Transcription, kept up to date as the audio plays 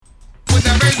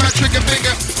raise my trigger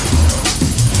finger.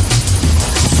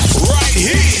 Right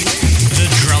here. The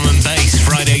Drum and Bass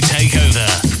Friday Takeover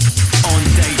on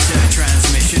Data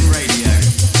Transmission Radio.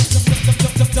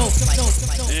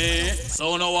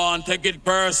 So no one take it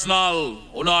personal.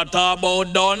 Who not talk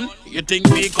about done? You think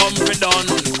me come for done?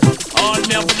 All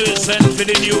me have to do is send for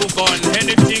the new gun.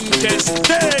 Anything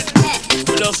tested,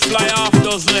 we just fly off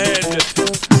dozen head.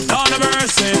 Down the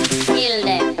mercy. Kill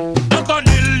them. Look a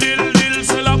dill,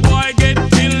 sell a boy get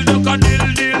killed. Look a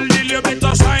dill, you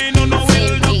better shine on the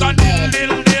will. Look a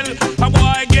dill, a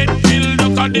boy get killed.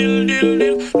 Look a dill,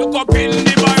 look up in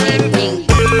the barrel.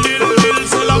 Dill,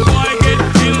 sell a boy get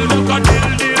killed. Look a dill,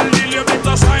 you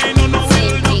better shine on the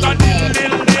will. Look a dill,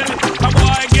 a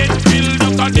boy get killed.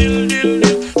 Look a dill,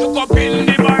 look up in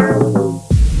the barrel.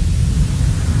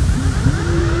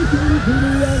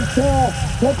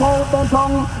 Take out the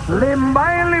tongue, limb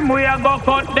by limb, we a go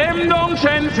cut them down,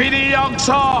 send for the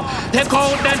oxa. Take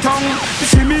out the tongue,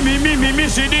 see me,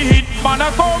 see the hit man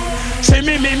a come. See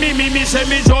me, say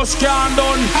me just can't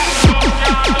done.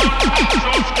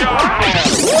 Just can't.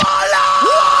 Voila!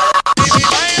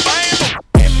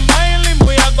 Limb by limb,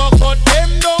 we a go cut them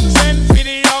down, send for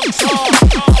the oxa.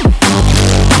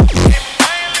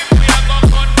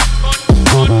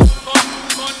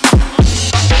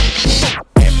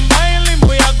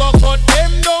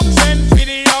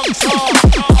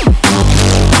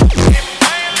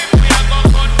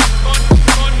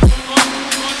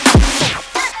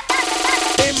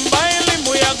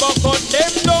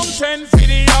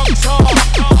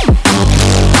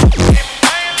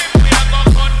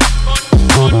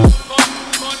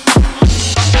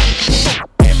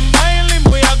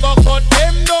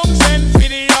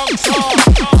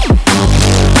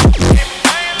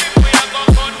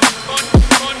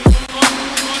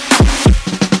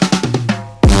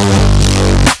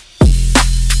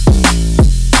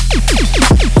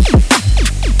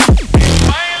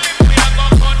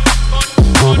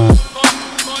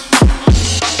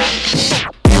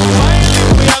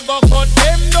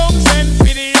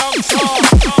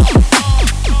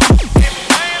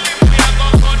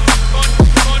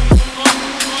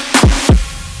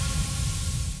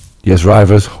 Yes,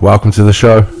 Rivers, welcome to the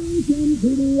show.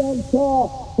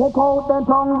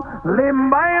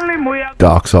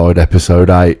 Dark Side episode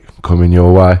 8 coming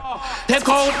your way. Take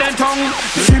out the tongue.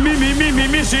 See me,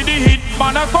 see the hit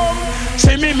man a come.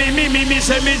 See me,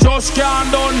 say me just can't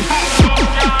done.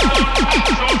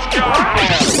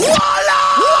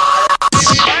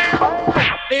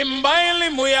 Limb by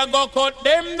limb we a go cut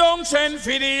them down, send for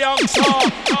the oxa.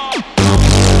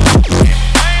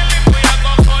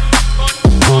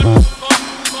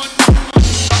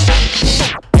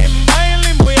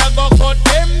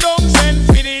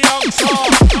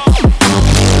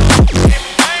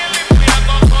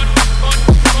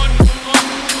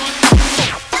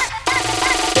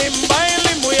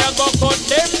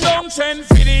 Send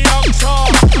for the oxa.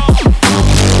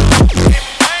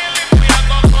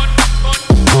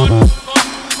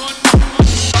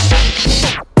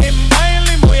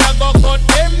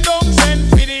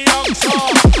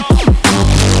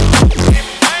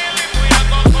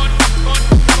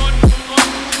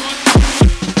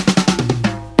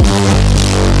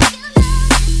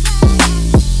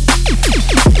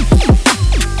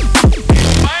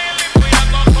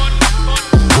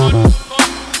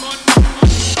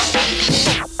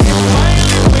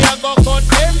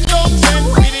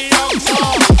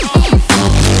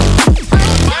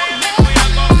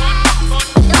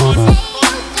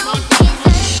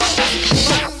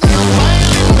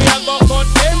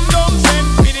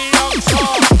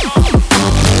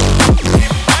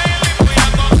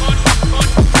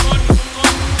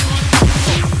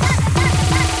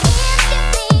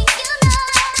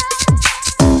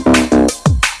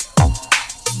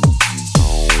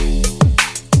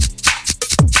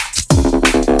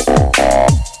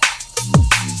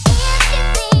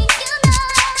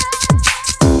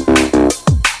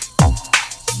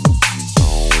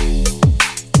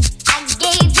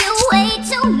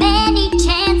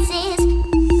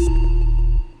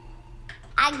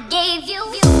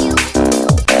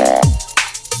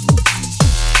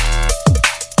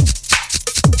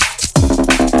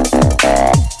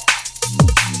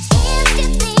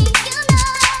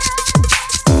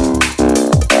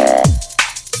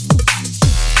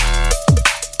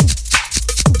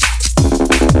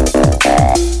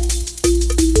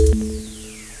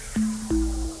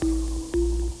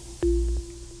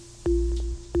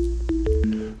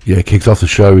 Yeah, kicks off the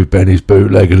show with Benny's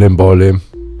bootleg Limb by Limb.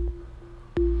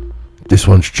 This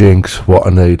one's Jinx, What I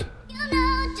Need.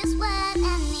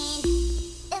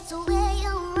 It's the way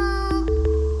you're wrong.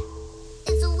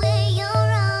 It's the way you're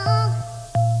wrong.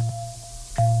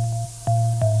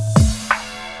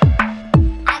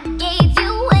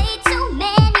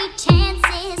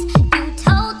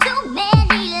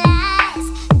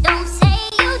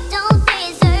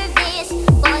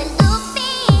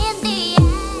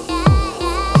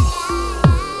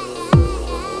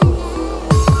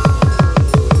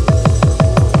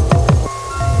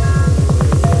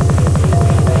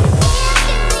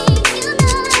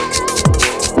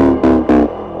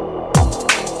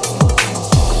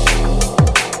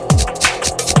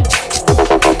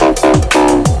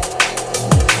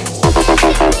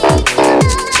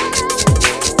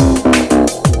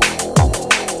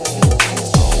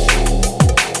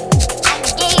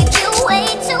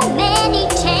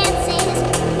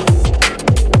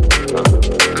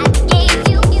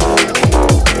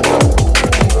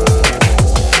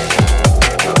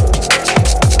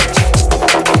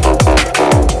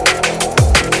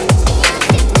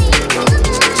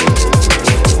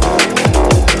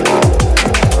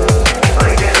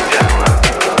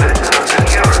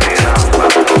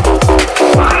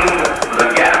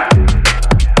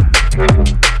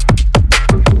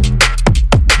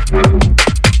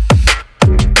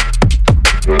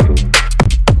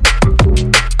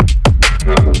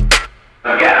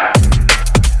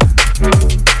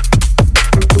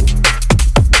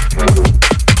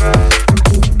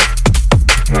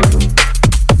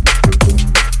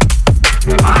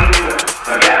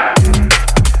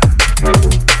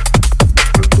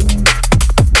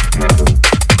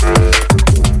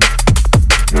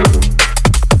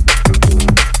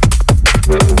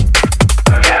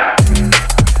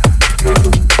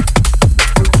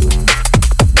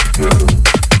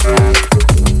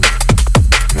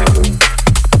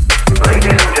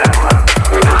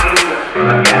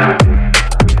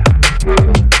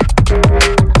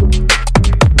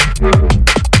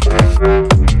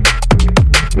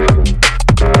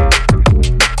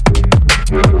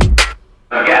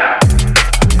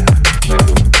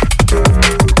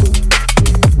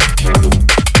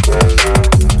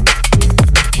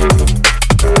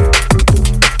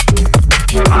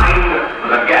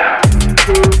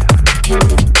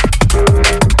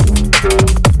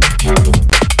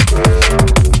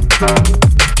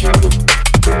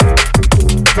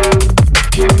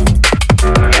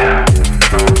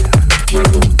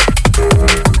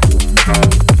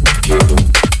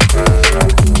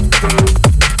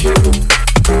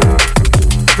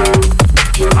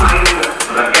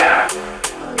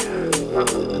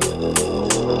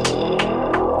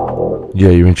 Yeah,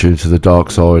 you're in tune to the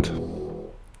dark side.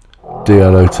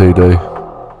 DLOTD,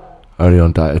 only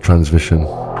on Data Transmission.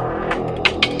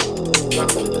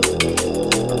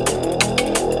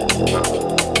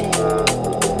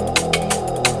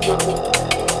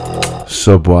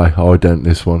 Subway, ident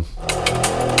this one.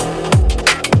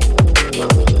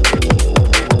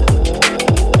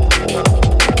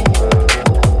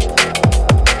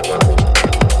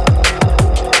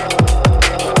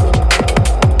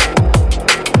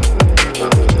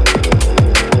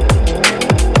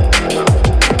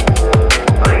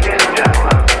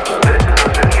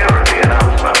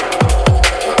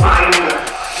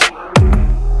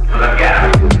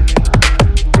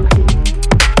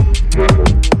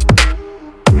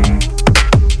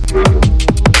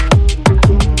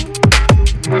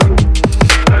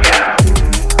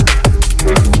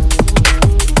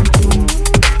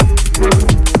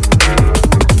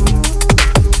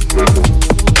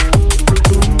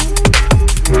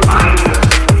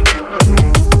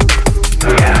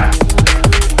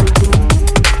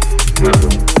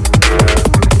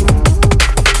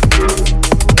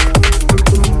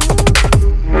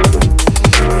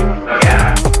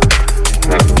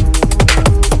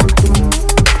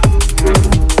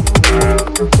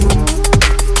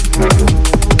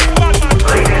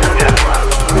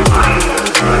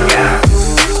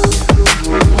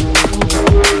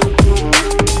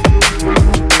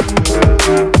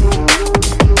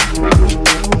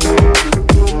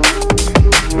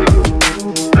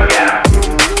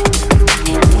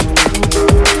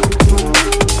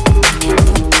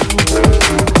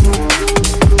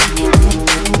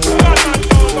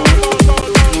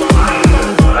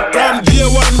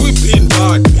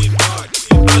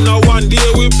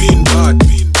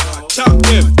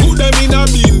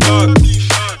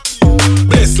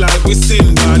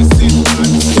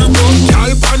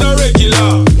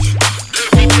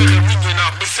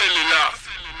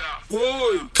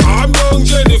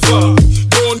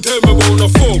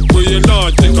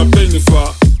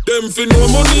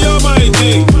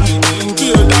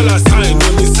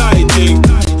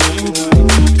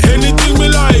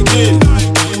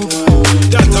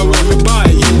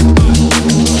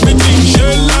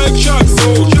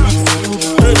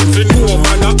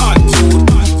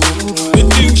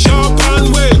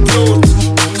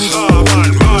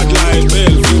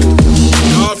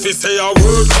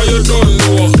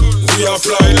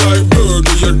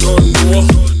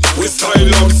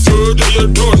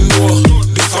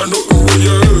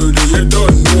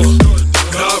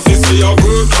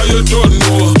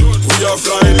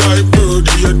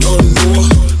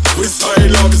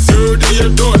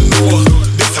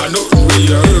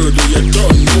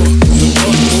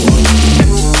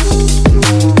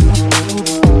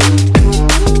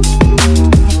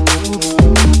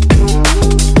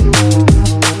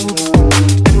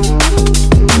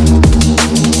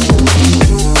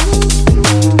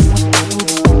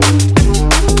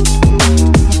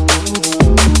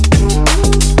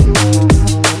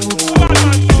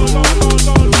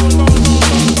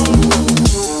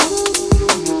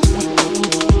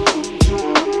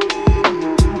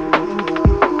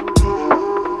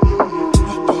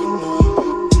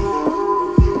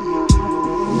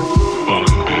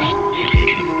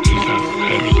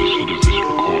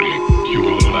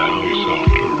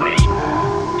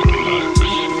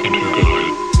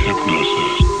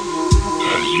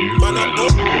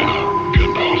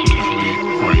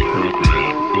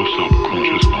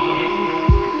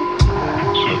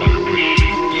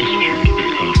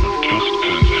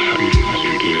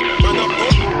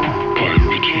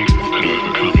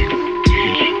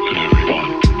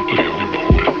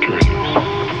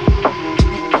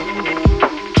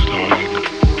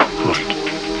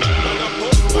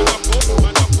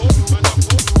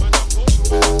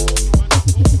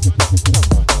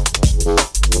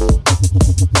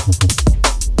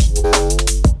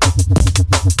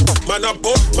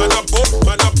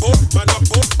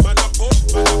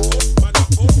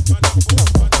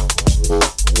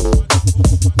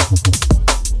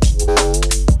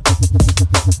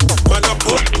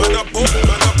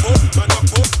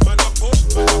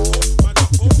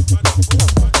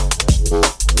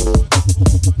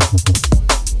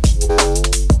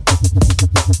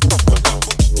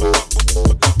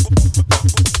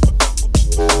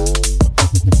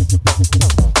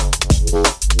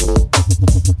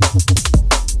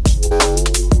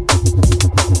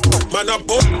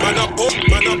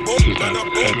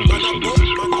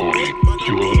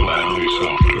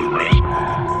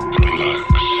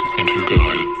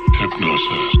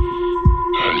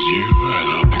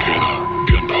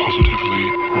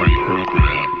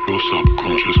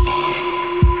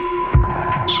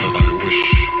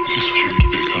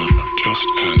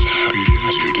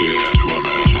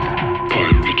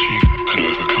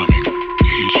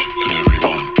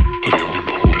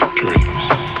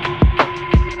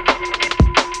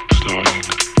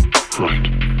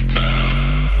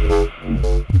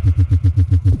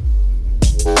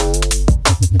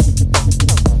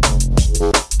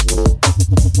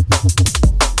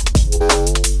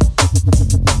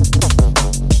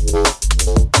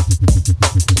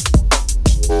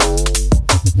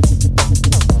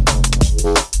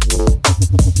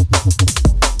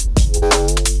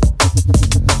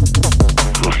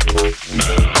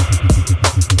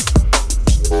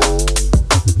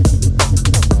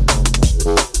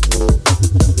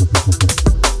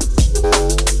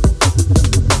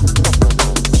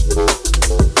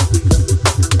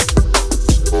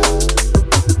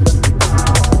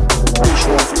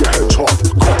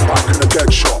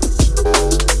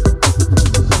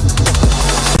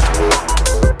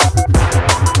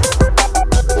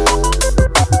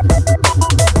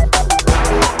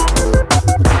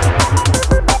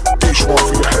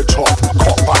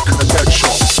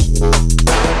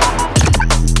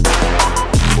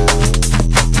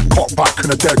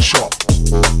 in a dead shot.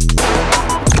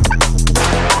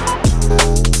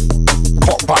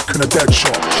 Pop back in a dead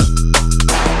shot.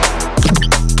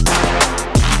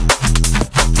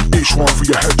 Each one for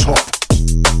your head top.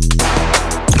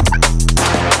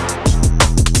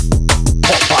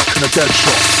 Pop back in a dead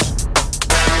shot.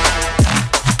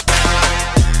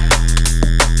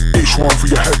 Each one for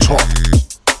your head top.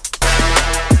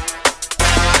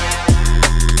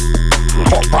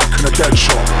 Pop back in a dead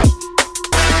shot.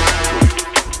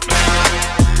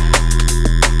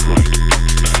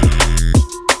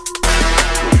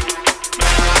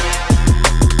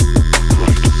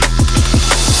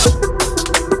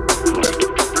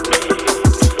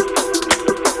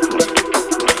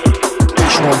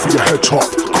 One for your head top,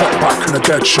 caught back in a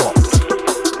dead shot.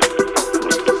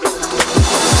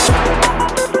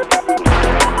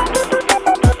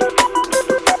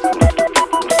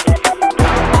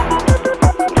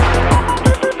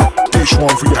 Each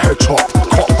one for your head top,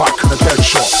 caught back in a dead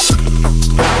shot.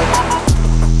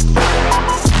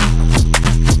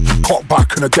 Caught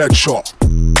back in a dead shot.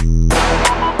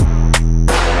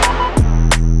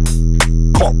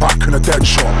 Caught back in a dead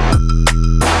shot.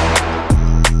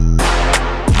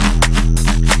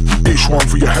 Each one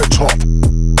for your head top.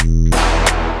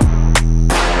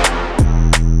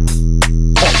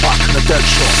 Pop back in a dead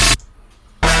shot.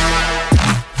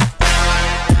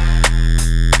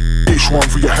 Each one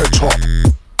for your head top.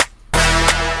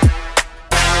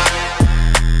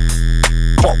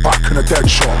 Pop back in a dead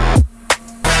shot.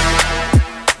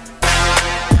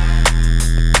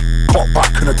 Pop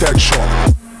back in a dead shot.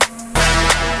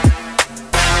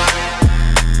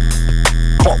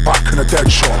 Pop back in a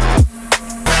dead shot.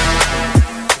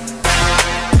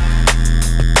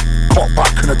 Caught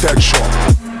back in a dead shot.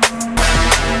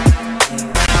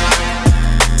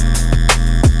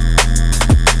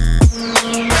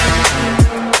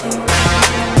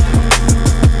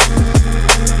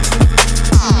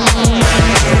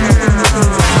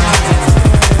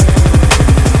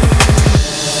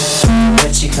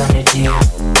 What you gonna do?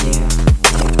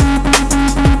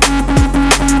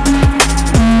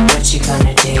 What you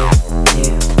gonna do?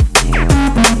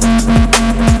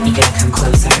 You gotta come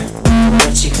closer.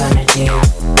 What you gonna do?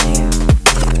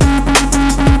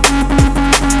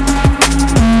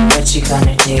 What you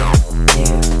gonna do?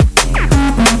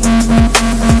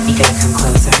 You gotta come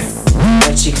closer.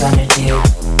 What you gonna do?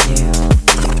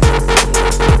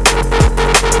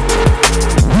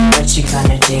 What you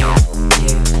gonna do?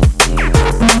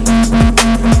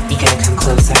 You gotta come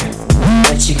closer.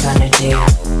 What you gonna do?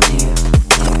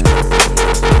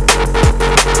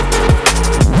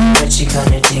 What you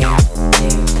gonna do?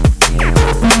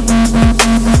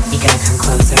 You gotta come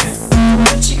closer.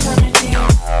 What you gonna do?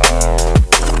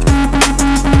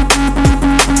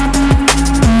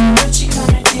 What you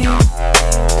gonna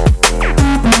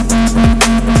do?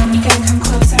 You gotta come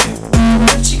closer.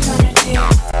 What you gonna do?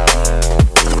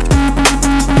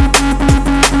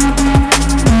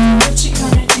 What you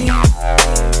gonna do?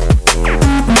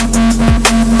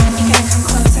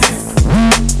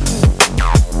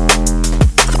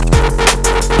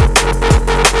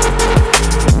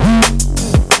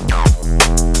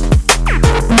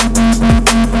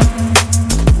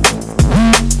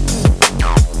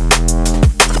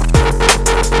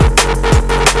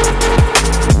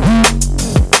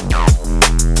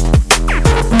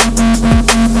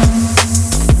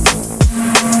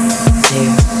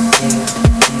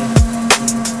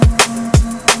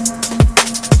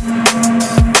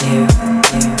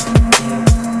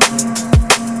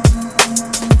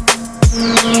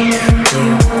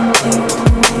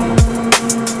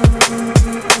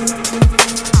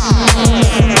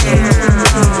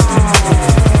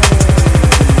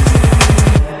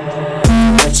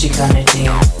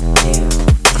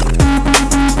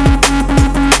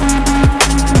 gotta come closer.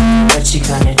 What you gonna do? What you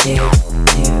gonna do?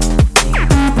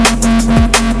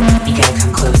 You gotta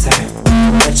come closer.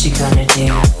 What you gonna do?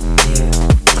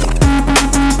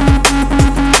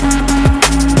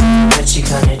 What you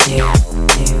gonna do?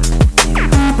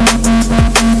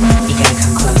 You gotta come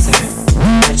closer.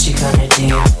 What you gonna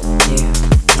do?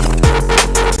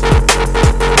 What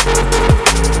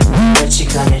you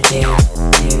gonna do?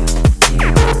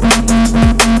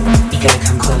 You gotta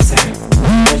come closer.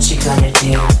 What you gonna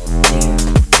do?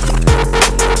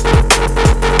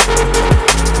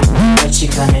 What you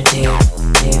gonna do?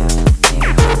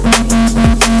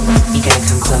 You gotta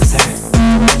come closer.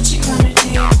 What you gonna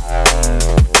do?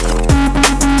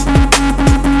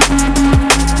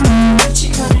 What you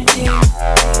gonna do?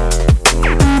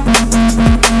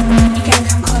 You gotta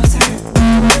come closer.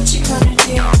 What you gonna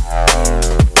do?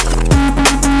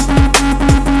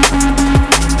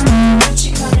 What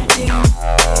you gonna do?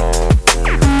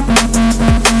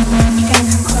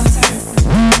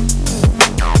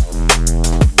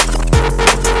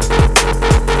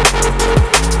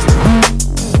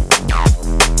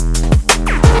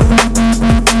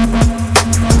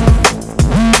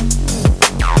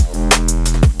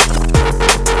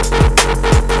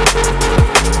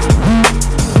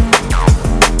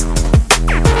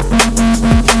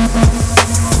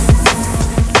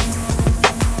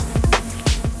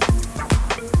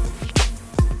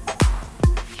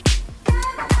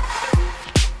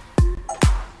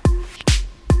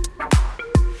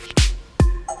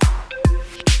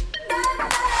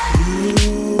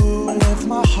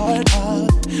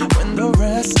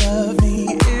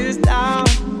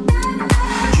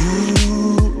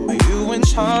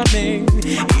 upon me,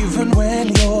 even when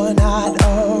you're not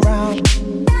around.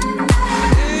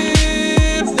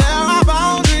 If there are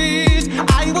boundaries,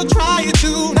 I will try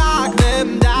to knock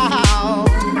them down.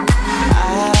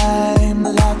 I'm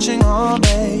latching on,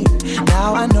 babe.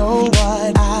 Now I know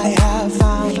what I have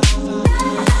found.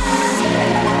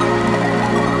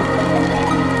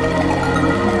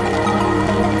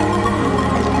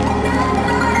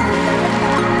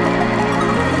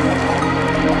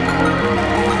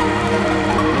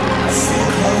 I feel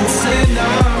close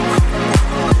enough.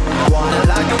 I wanna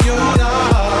lock in your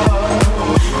love.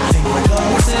 I think we're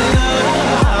close enough.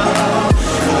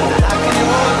 Wanna lock in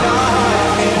your love.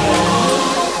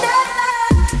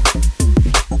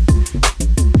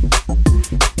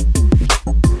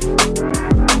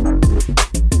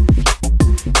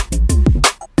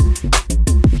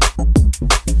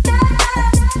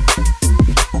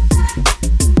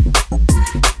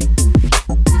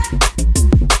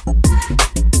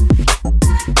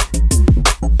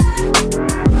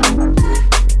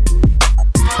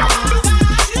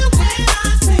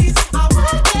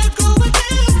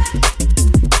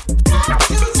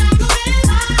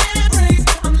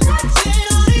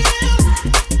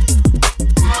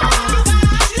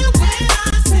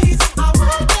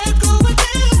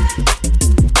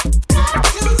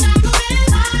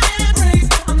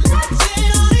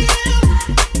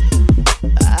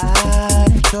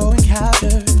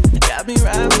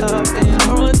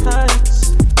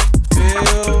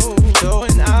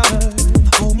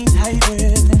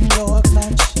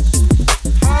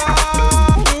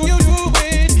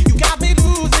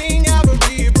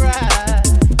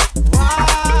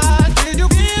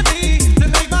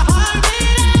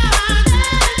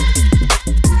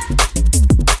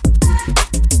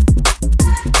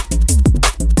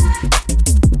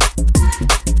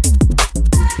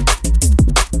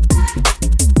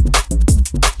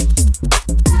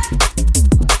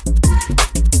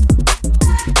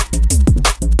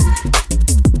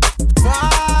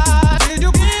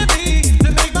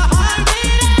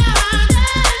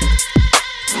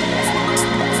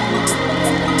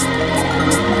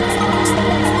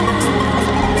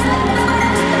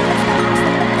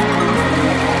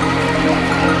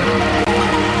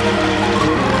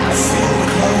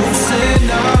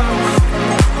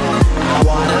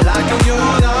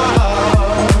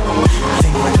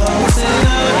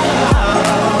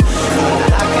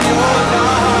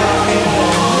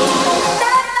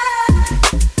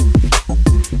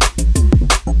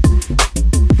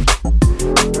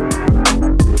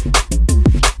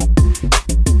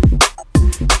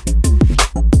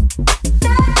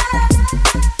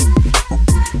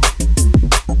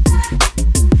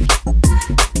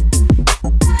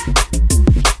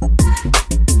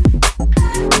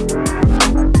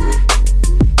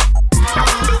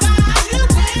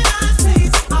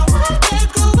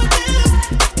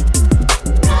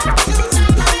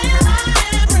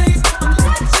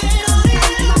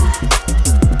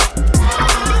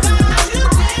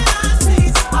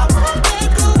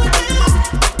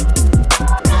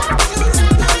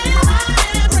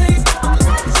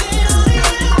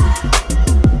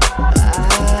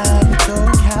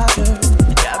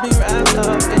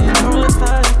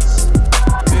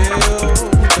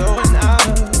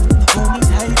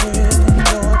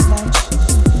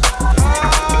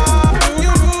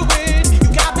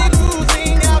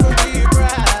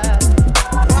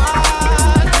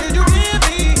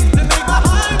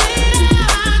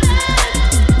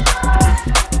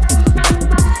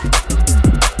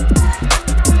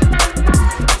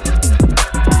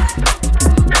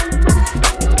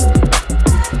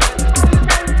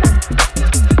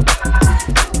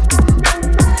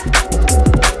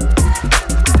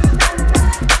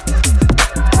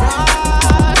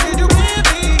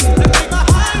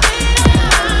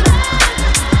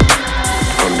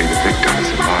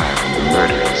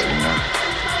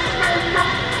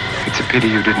 Pity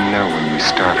you didn't know when you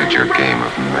started your game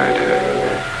of murder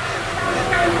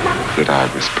that I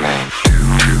was playing too.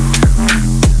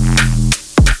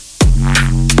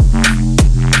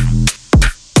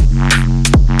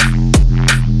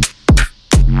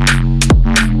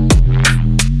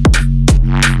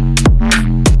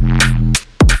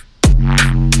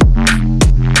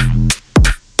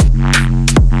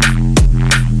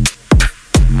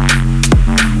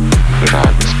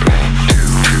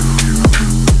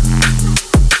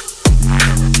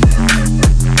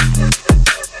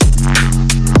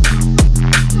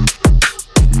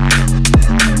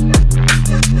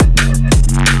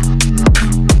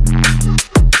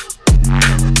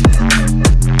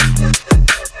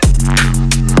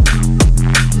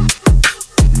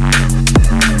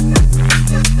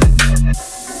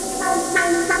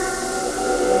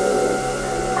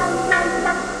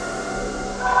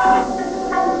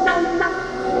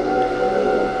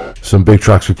 Some big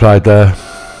tracks we played there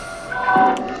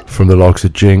from the likes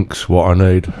of Jinx, What I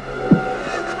Need,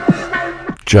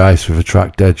 Jace with a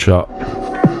track Deadshot,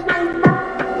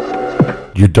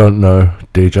 You Don't Know,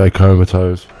 DJ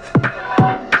Comatose,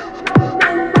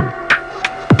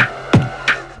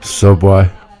 Subway,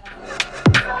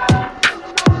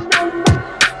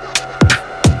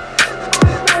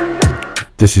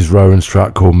 this is Rowan's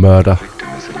track called Murder. The victim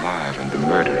is alive and the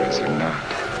murderers are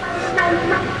not.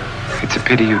 It's a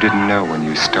pity you didn't know when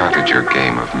you started your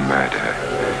game of murder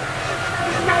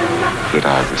that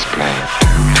I was playing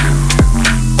too.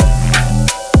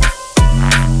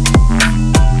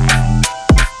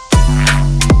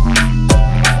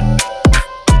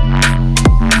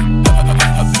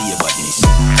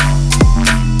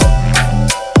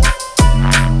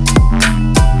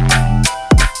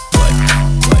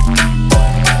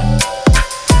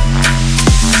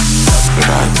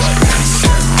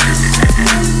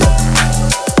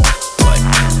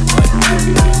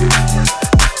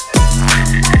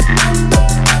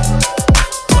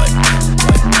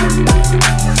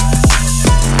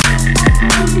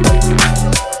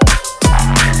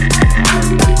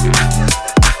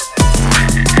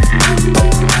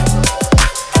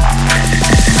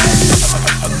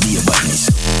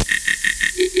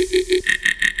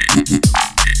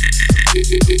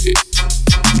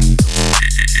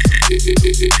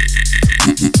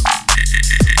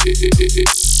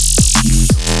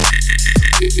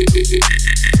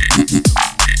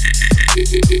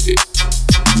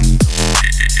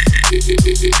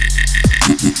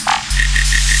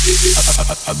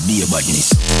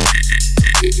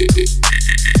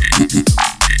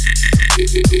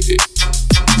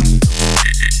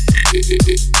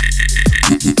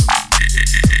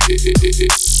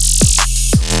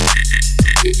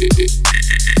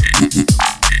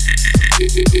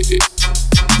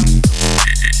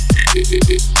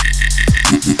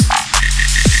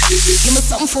 Give me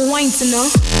something for wine to know.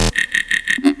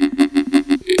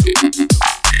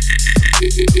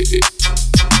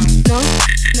 No,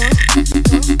 no, no,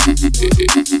 no,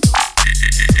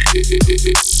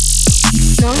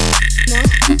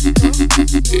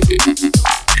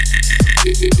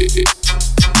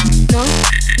 no,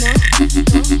 no,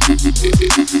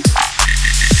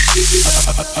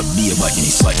 I'll be a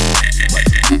badness,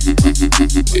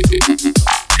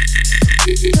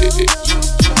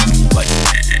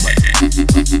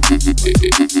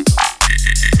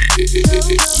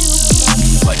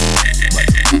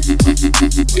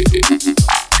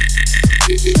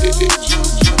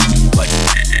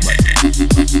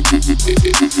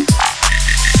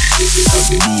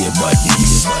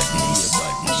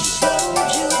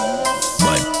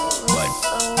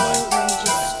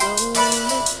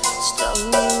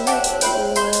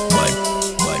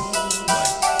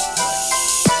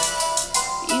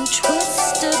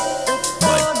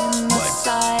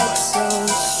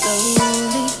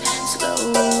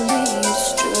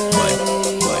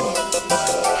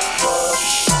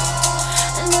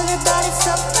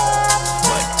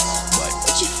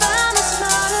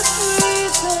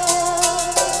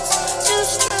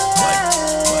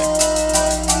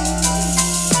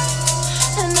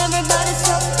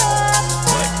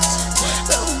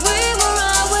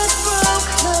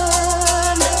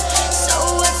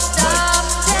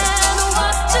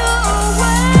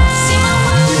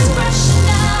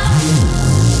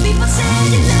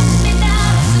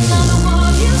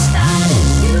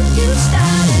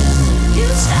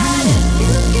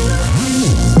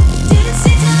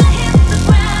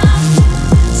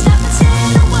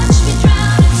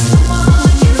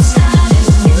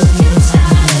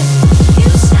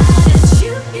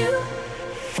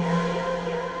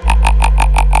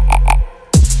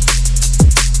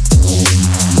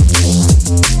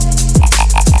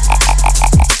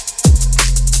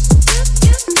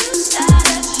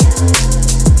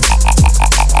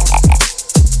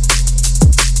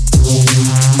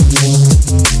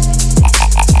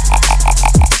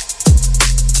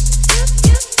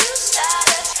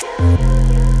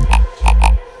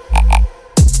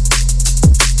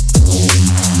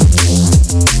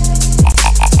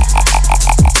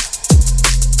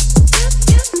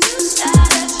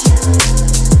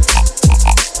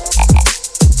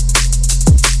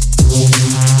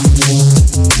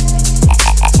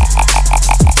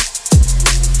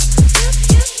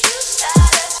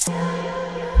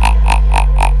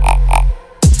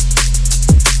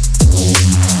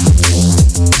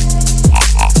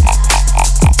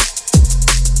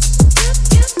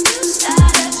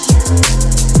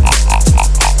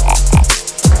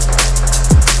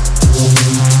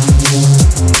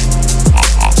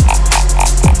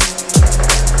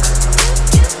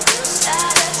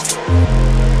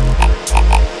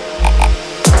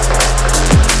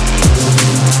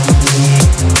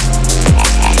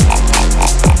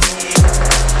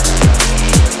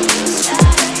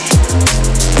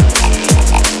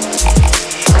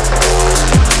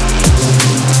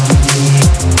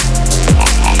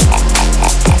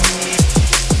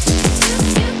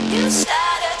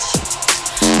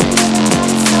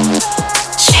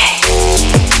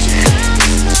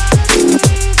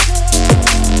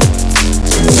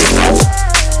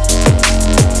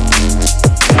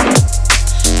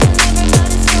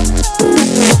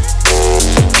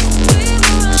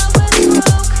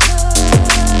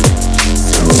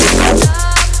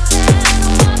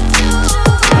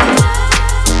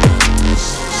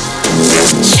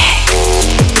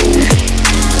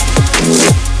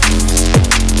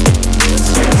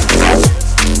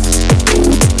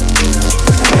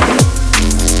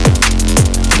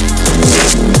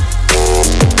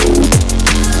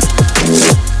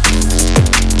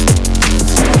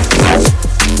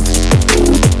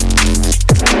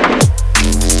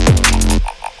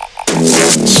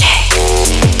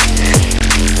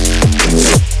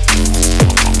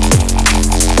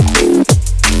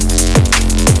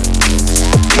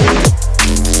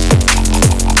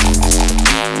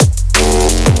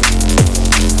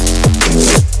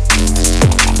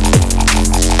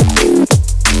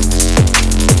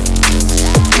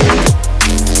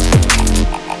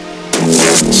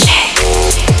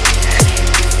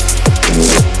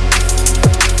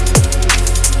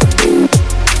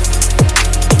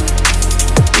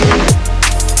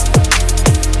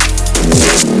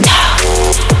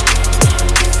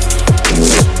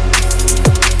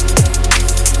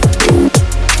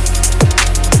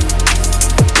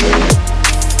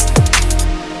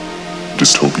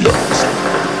 Dystopia.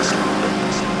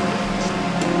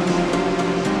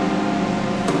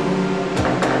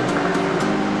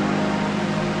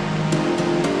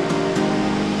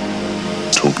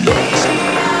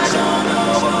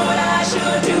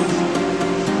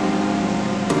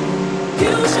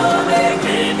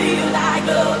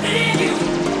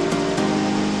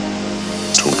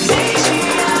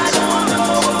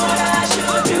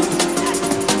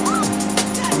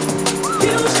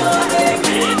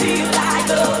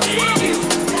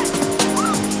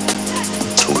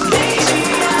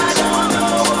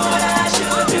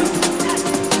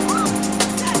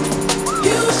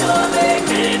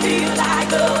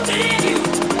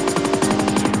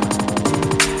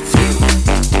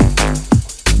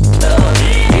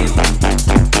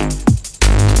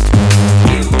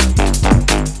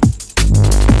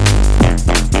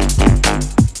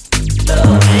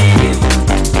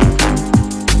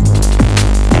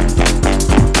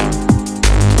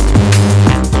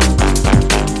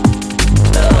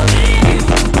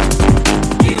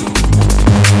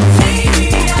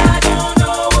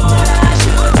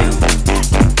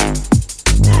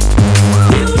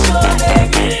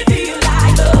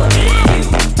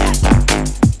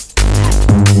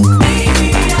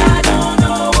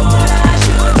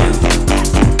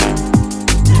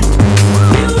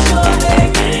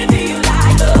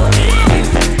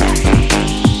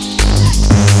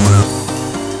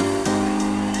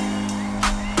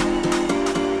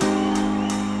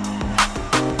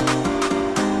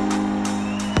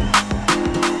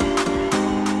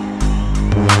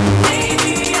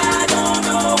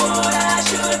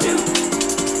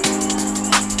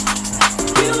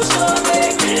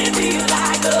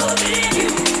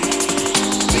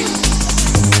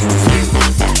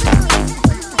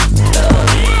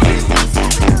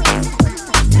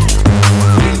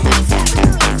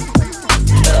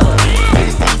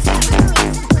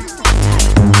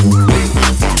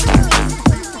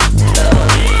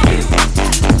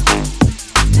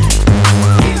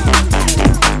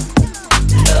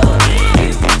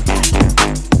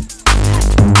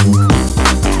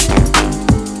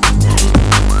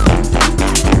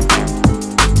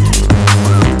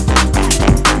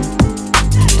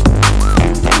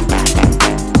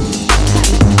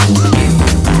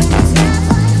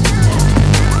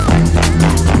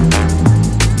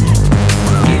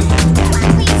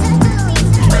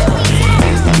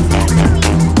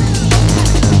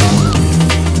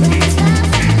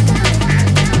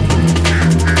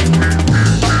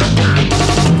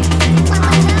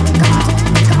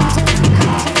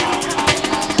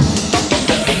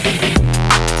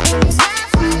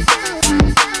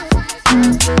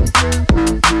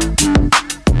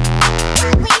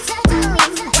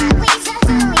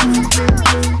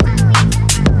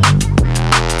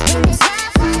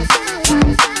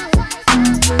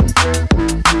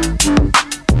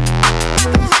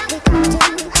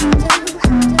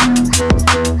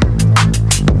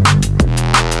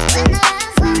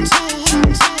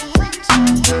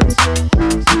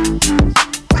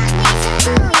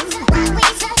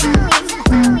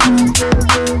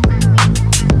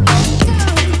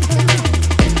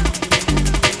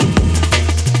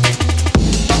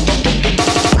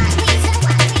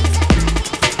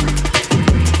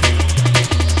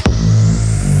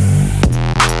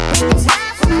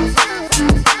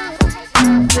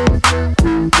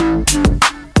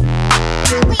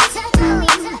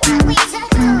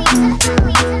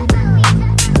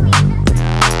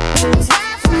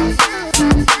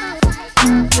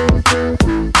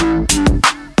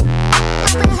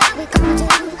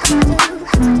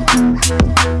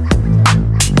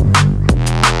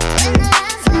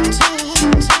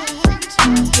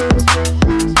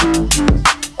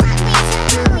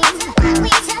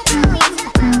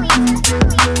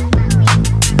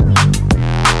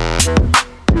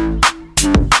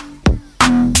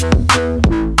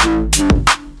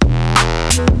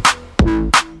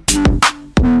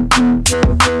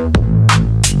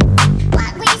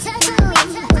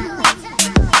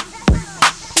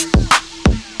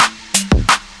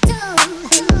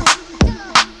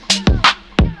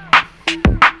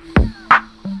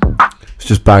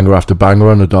 Just banger after banger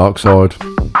on the dark side.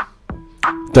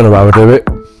 Don't know how I do it.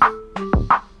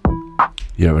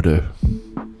 Yeah, I do.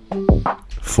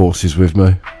 Force is with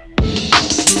me.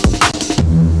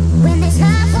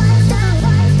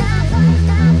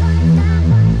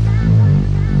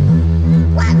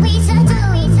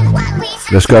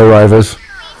 Let's go, Ravers.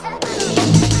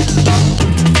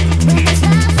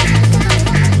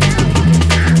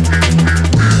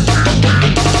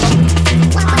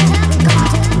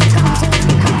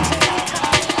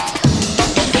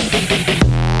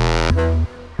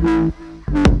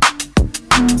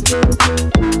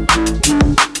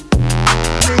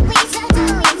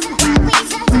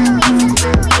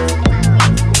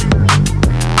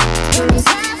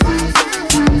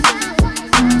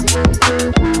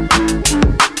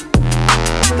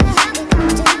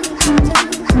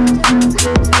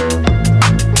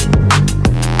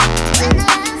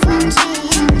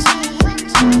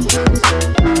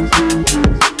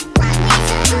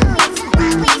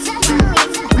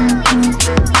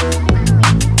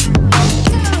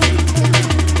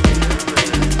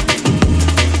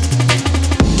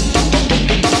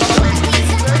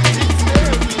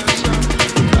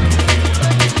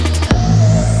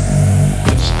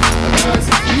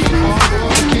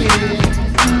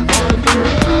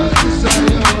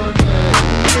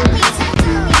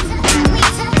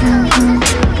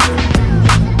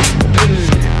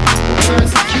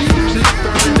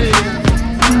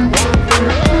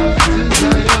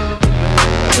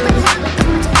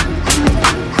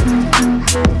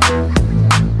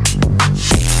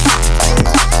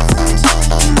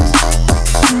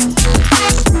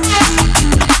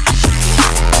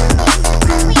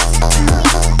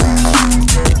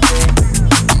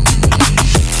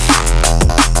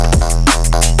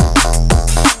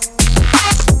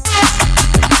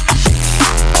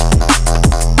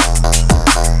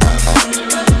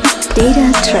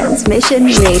 Transmission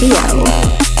Radio.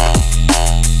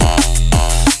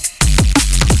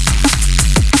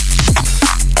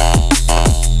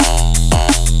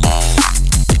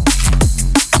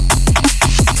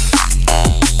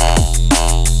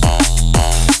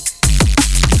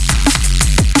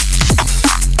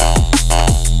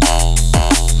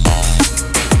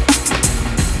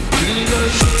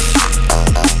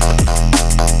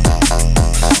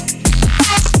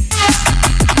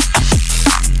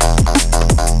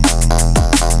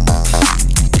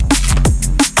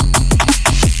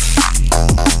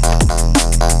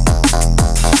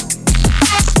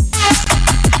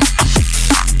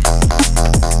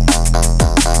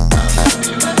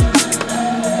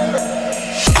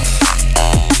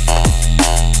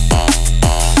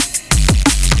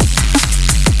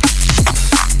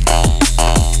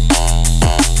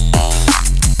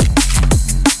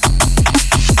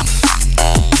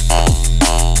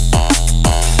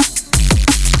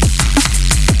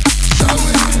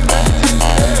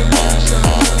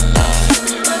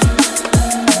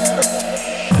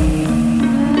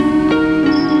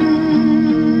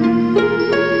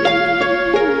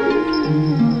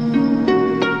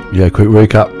 Yeah, quick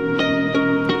recap.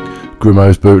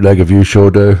 Grimo's bootleg of You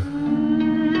Sure Do.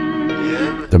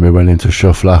 Then we went into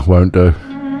Shuffler, Won't Do.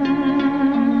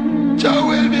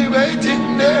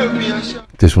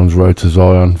 This one's Road to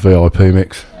Zion, VIP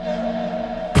mix.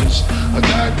 I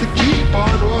got to keep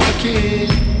on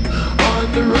walking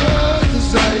on the road to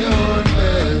Zion,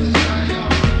 man.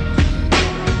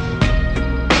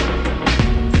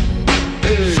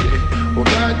 Hey, we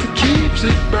got to keep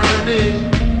it burning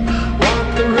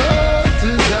on the road to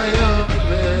Zion,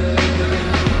 man.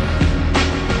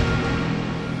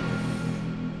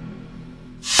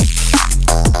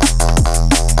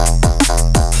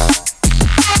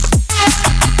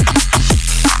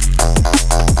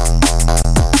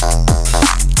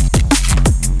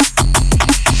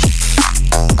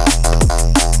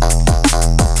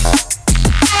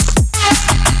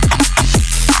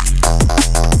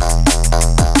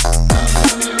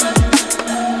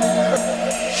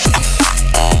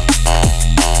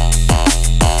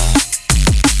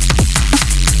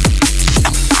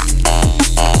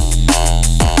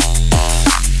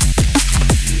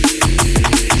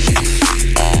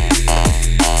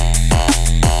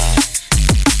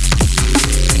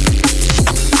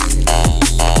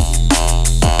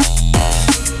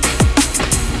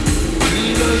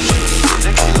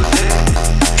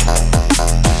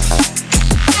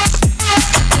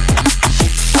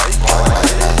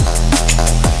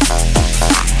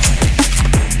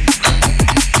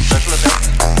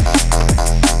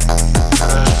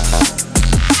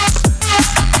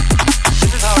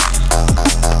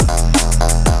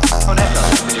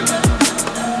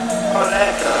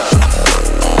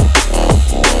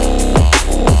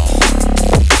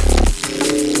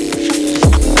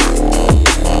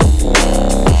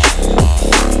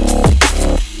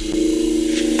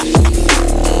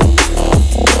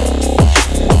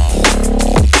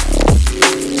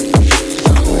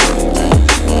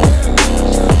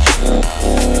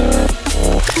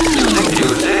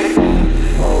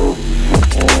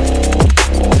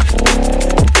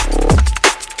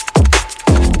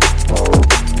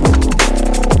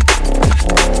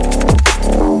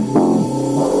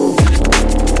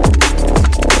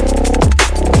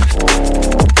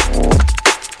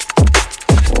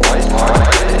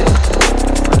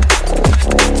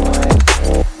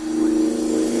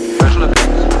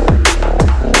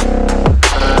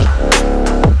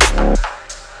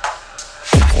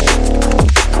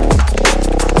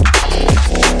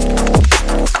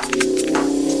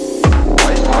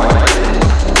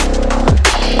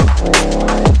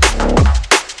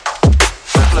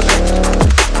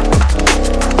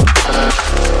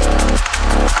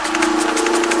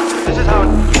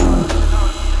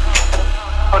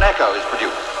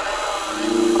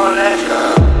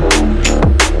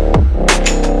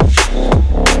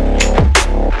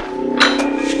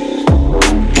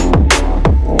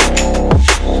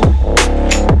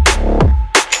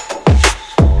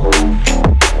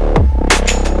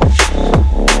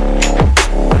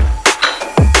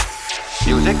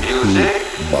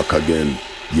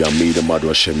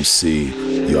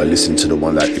 MC. You are listening to the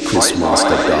one like the Chris Master,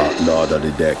 Dark Lord of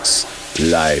the Decks,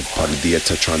 live on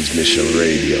Data Transmission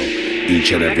Radio,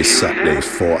 each and every Saturday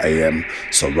 4 a.m.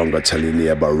 So Runga tell your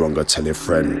neighbor, Runga tell your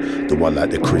friend, the one like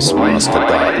the Chris Master,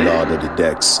 Dark Lord of the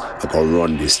Decks. I go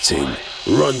run this thing,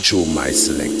 run through my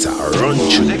selector, run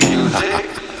through.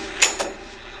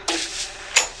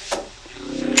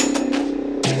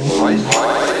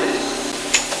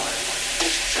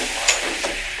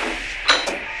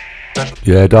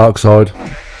 Yeah, Dark Side.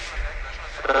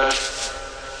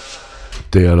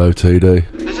 DLOTD.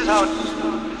 This is how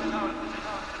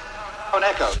an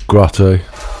echo. Grotto. An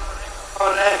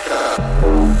echo.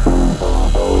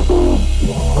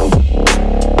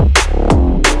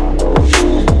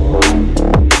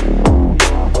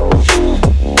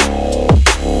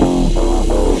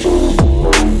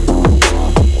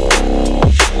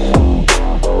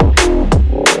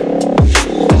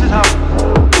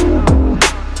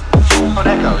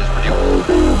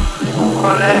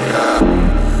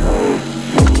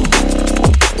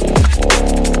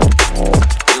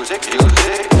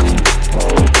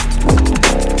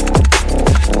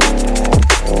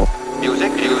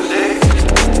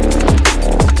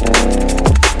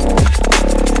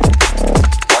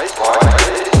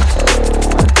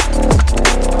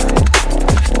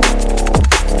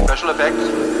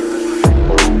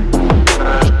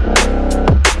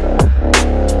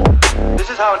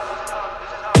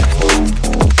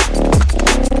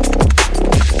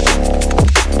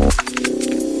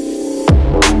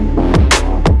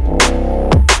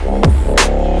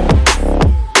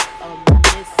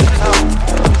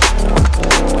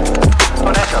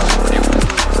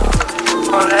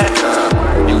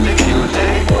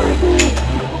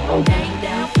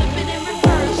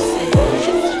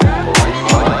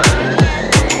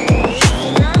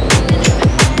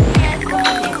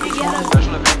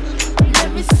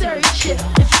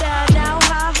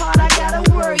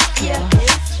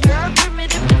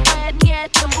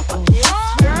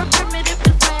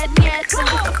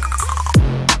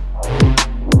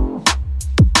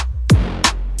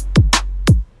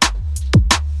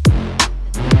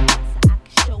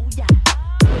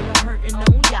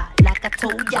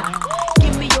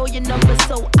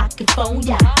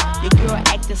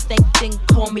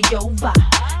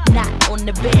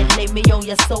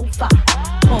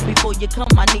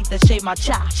 My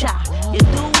cha cha. You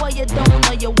do what you don't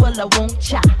know, you will I won't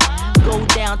cha. Go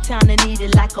downtown and eat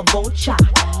it like a vulture.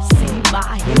 See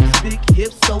my hips, big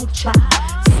hips, so cha.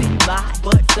 See my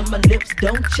butts and my lips,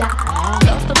 don't cha.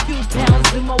 Lost a few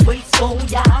pounds in my waist, oh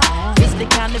yeah. It's the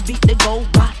kind of beat that go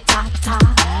ra-ta-ta.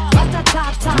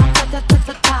 Ra-ta-ta-ta,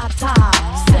 ta-ta-ta-ta-ta.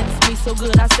 Sex me so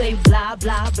good I say blah,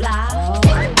 blah, blah.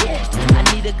 Work it,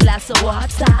 I need a glass of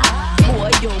water.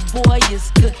 Boy, yo, boy, it's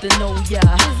good to know ya.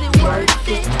 Is it worth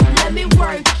it? Let me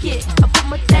work it. I put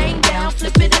my thing down,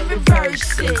 flip it and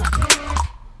reverse it.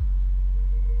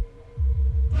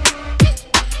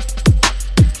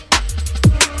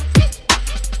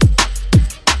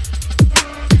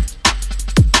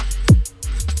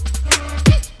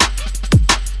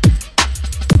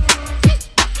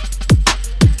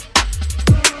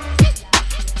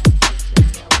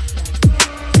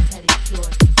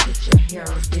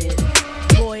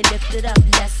 Boy, lift it up,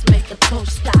 let's make a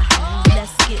toast.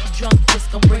 Let's get drunk, this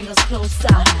gon' bring us closer.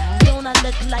 Don't I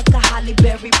look like a Halle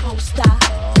Berry poster?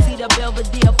 See the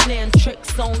Belvedere playing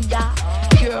tricks on ya.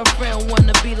 Girlfriend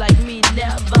wanna be like me,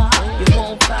 never. You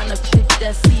won't find a chick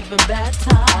that's even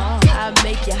better. I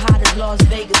make you hot as Las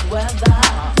Vegas weather.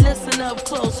 Listen up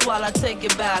close while I take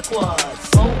it backwards.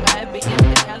 Oh, I begin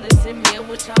to Alice in me,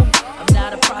 which I'm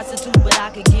not a prostitute, but I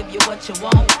can give you what you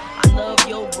want. I love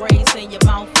your braids and your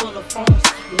mouth full of phones.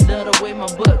 You love the way my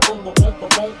butt boom, boom, boom,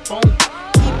 boom, boom.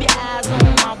 Keep your eyes on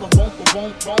my boom, boom,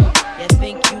 boom, boom. You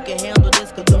think you can handle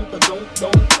this?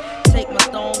 Don't. Take my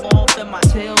thong off and my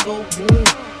tail go boom.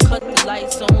 Cut the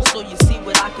lights on so you see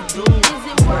what I can do. Is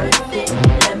it worth it?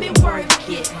 Let me work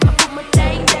it. I put my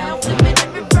thing down, flip it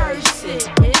and reverse it.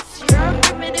 It's your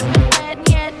primitive and bad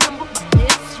yet.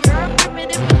 It's your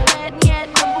primitive and bad yet.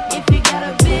 If you got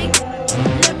a big,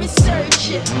 let me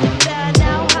search it. Find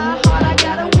out how hard I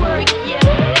gotta work, yeah.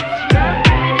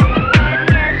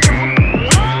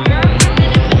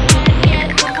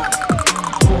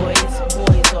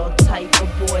 Boys, all type of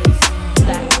boys.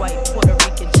 Black, white, Puerto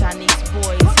Rican, Chinese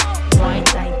boys. Wine,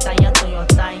 dine, dine, to your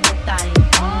dine, dine.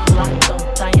 Long,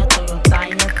 don't dine, to your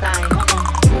dine, dine.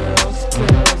 Girls,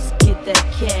 get that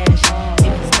cash.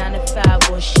 If it's 95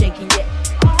 or shaking your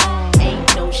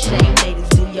ain't no shame, ladies,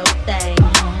 do your thing.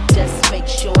 Just make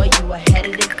sure you ahead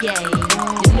of the game.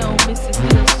 You know, Mrs.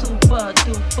 Still super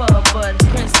duper, but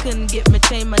Prince couldn't get me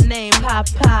change my name,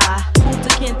 Papa.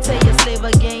 Hooter can't tell you slave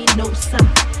again, no sign.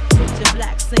 Picture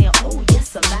black saying, oh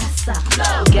yes, a massa.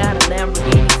 Got a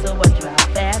Lamborghini, so I drive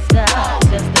faster.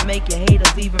 Just to make your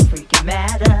haters even freaking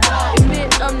madder.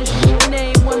 Admit I'm the shit,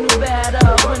 name one who better.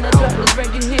 When I drop this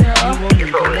record here, you won't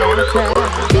even matter.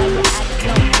 I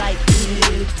don't like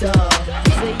it,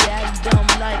 say I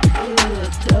don't like it,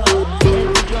 let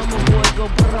the drummer boy go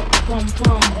pum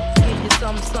pum. Give you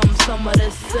some of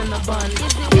this cinnabon. Is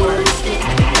it worth it?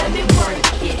 Let me work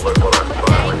it. Put my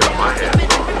thing down, flip it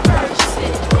and reverse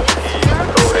it.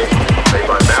 made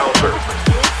by Mauser.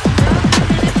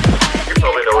 You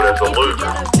probably know it as the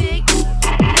Luger.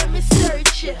 Let me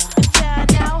search it.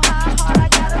 Find out how hard I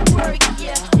gotta work,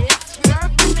 yeah. It's your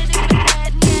primitive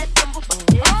bad yet. It's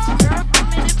your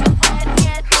primitive bad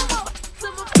yet.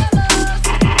 Some fellas.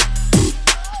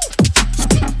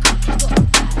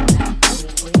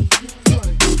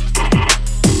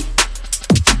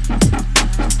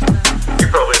 You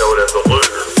probably know it as the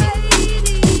Luger.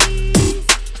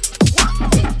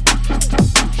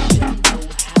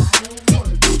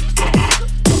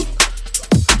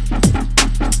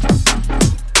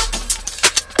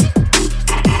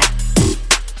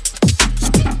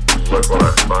 Look what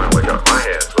I finally got my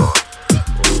hands on.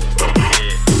 A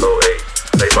P08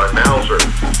 made by Mauser.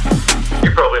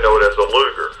 You probably know it as the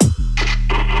Luger.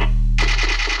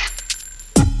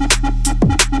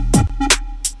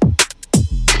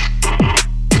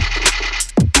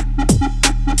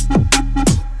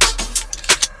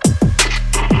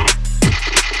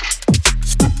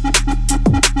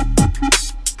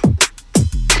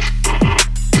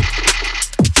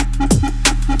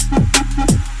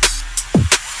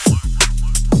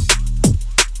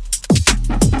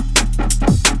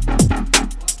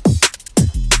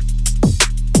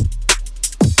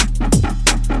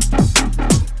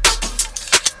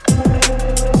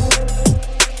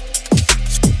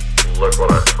 Look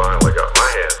what I finally got my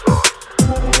hands on.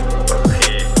 A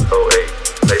P08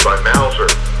 made by Mauser.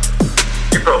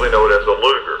 You probably know it as the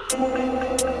Luger.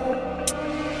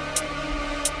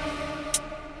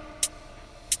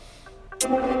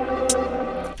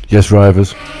 Yes,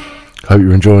 Ravers. Hope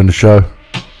you're enjoying the show.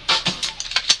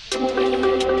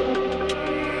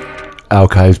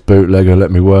 Alkay's bootlegger,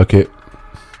 Let Me Work It.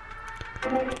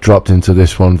 Dropped into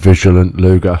this one, Vigilant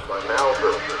Luger. By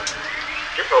Mauser.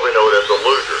 You probably know it as the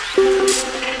Luger.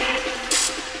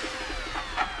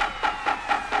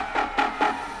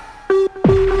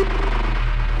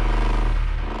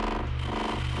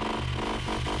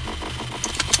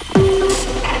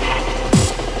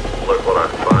 Look what I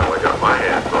finally got my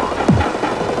hands on.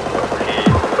 A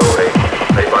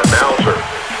P08 made by Mauser.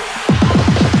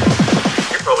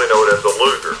 You probably know it as the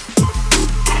Luger.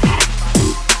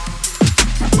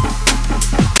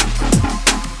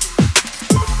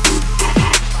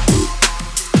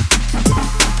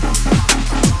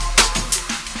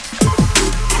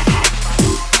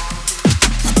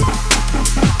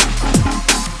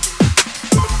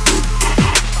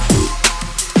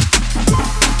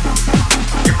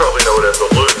 You probably know it as the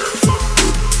Luger.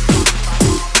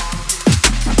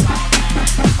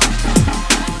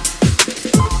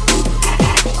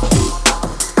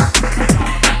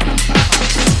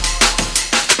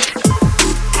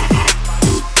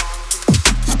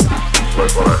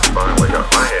 Look what I finally got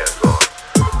my hands on.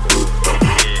 A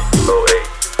P08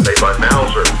 made by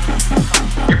Mauser.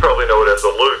 You probably know it as the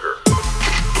Luger.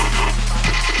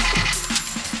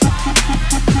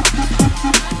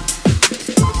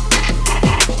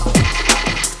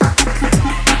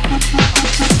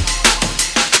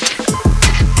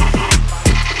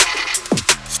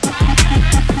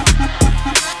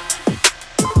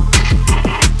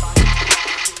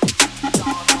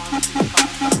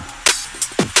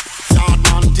 Yard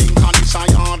man thing, and it's a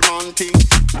yard man thing.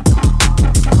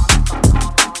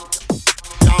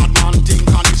 Yard man thing,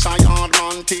 and it's a yard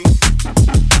man thing.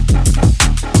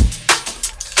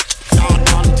 Yard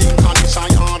man thing, and it's a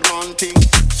yard man thing.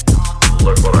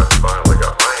 Look what I finally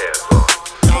got my hands on.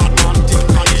 Yard man thing,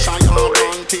 and it's a yard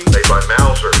man thing. Made by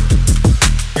Mauser.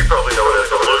 You probably know it as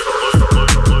the Luger.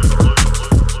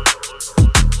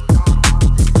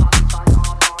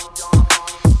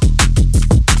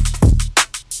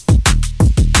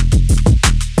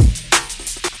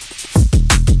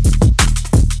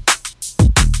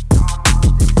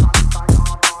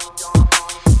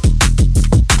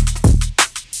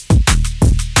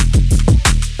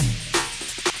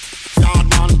 Yard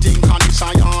man thing, and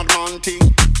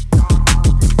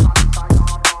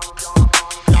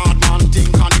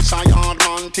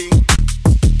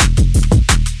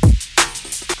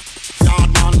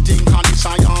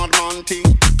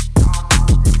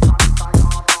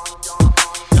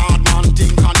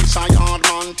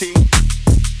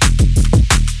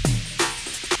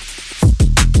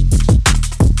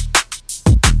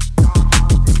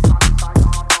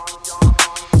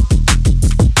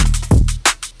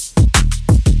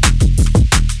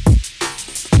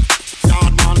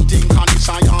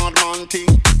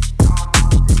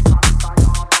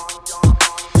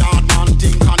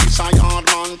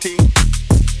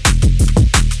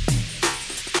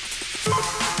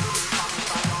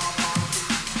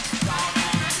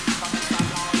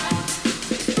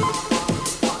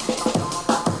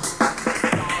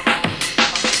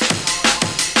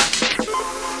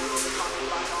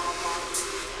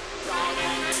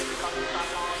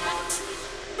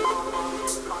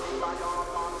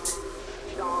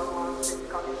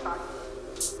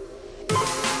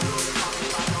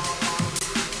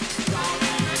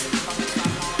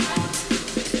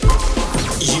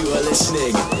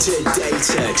listening to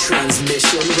Data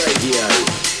Transmission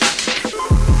Radio.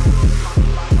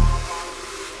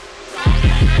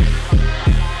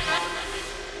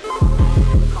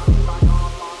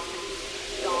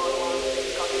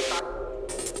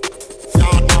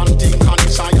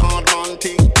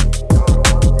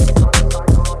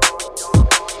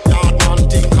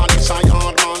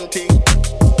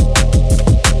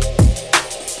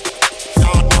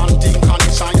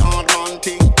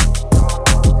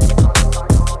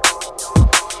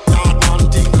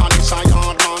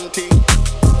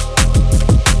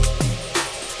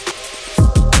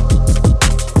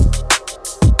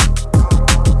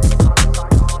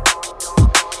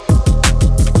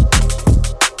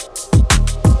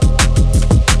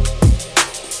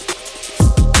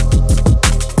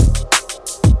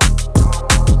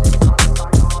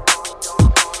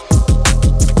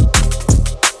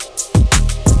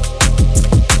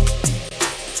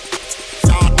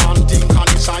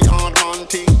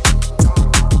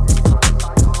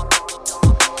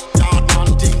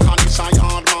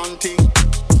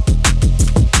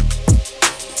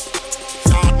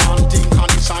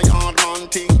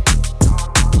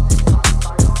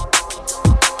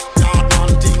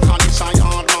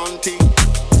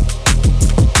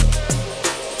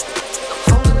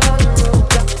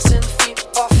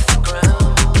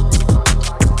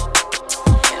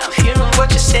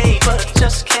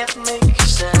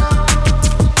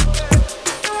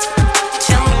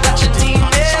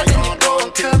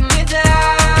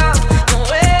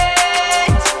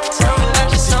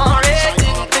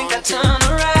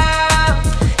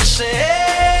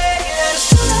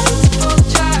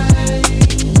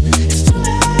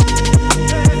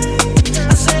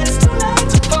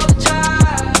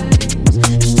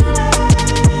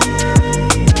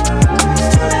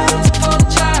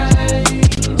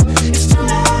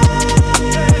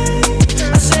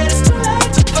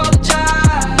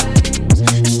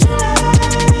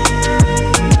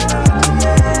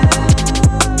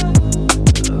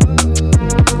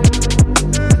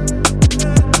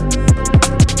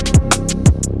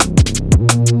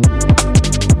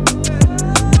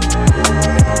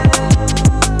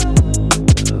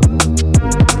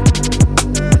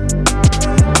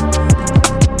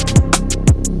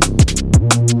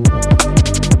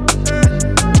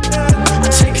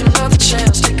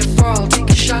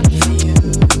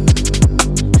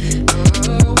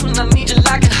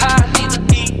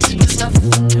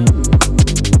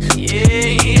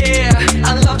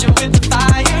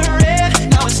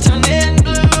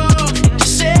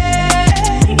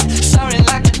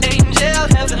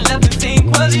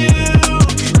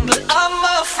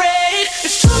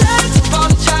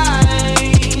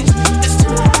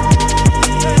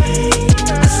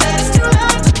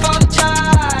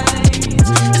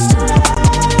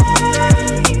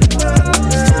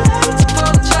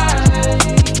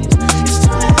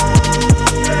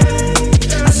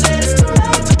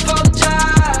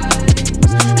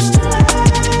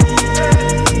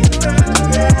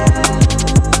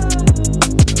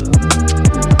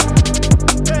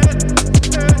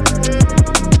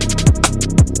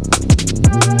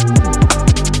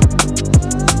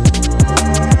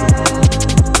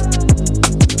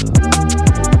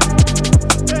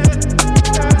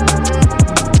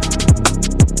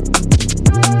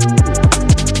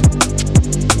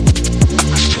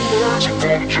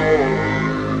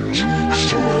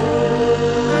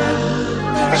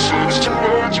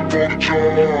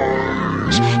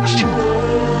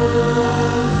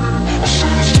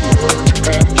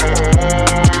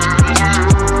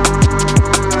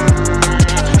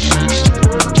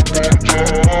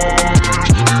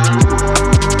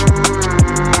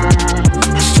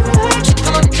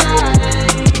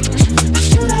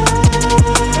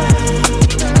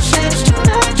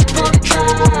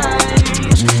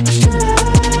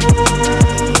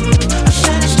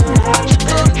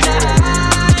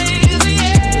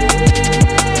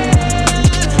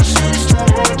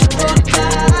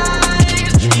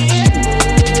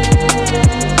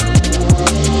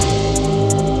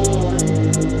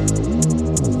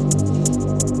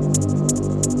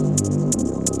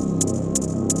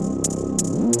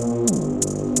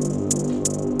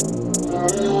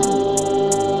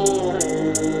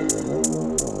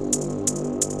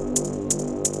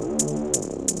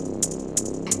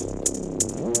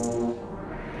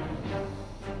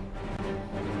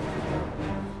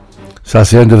 So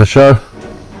that's the end of the show.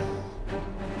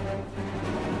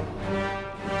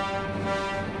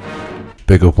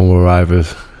 Big up all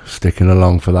arrivers sticking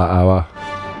along for that hour.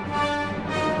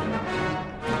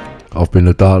 I've been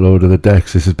the Dark Lord of the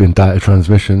Decks. This has been Data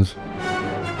Transmissions.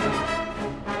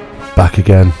 Back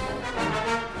again.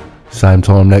 Same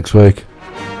time next week.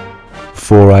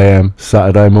 4 a.m.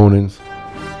 Saturday mornings.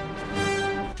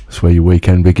 That's where your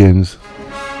weekend begins.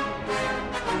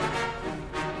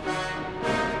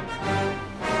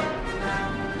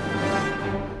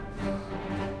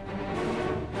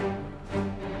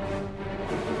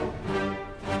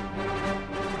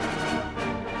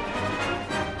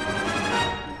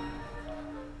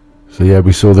 So yeah,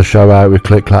 we saw the show out with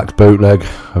Click Clack's bootleg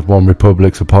of One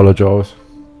Republic's Apologise.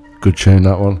 Good tune,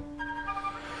 that one.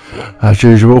 As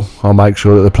usual, I'll make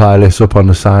sure that the playlist's up on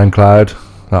the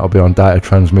SoundCloud. That'll be on Data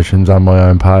Transmissions and my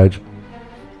own page.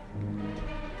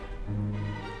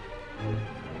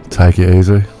 Take it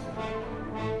easy.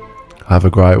 Have a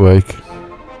great week.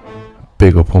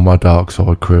 Big up on my Dark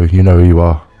Side crew, you know who you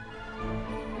are.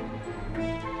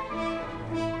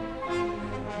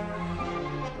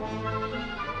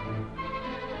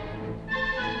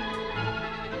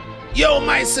 Yo,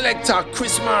 my selector,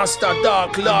 Chris Master,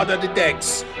 Dark Lord of the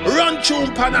Decks. Run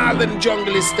tune pan all them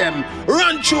junglist them.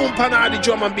 Run tune pan all the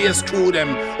drum and bass crew them.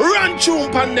 Run tune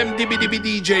pan them dibby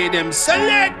DJ them.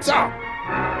 Selector!